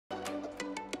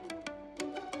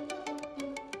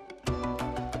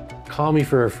Call me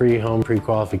for a free home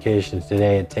pre-qualification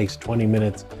today. It takes 20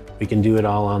 minutes. We can do it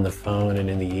all on the phone and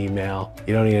in the email.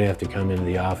 You don't even have to come into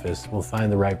the office. We'll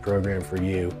find the right program for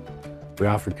you. We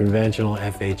offer conventional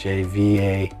FHA,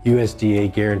 VA,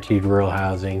 USDA guaranteed rural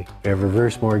housing. We have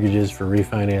reverse mortgages for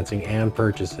refinancing and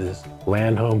purchases,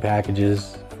 land home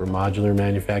packages for modular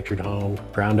manufactured home,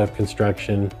 ground up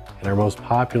construction, and our most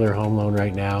popular home loan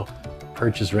right now,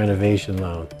 purchase renovation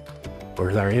loan.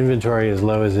 With our inventory as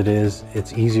low as it is,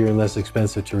 it's easier and less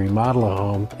expensive to remodel a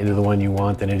home into the one you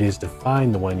want than it is to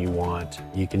find the one you want.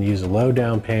 You can use a low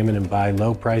down payment and buy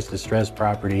low price distressed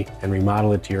property and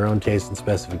remodel it to your own taste and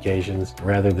specifications,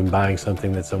 rather than buying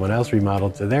something that someone else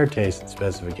remodeled to their taste and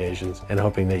specifications and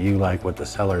hoping that you like what the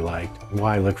seller liked.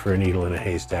 Why look for a needle in a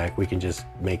haystack? We can just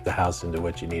make the house into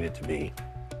what you need it to be.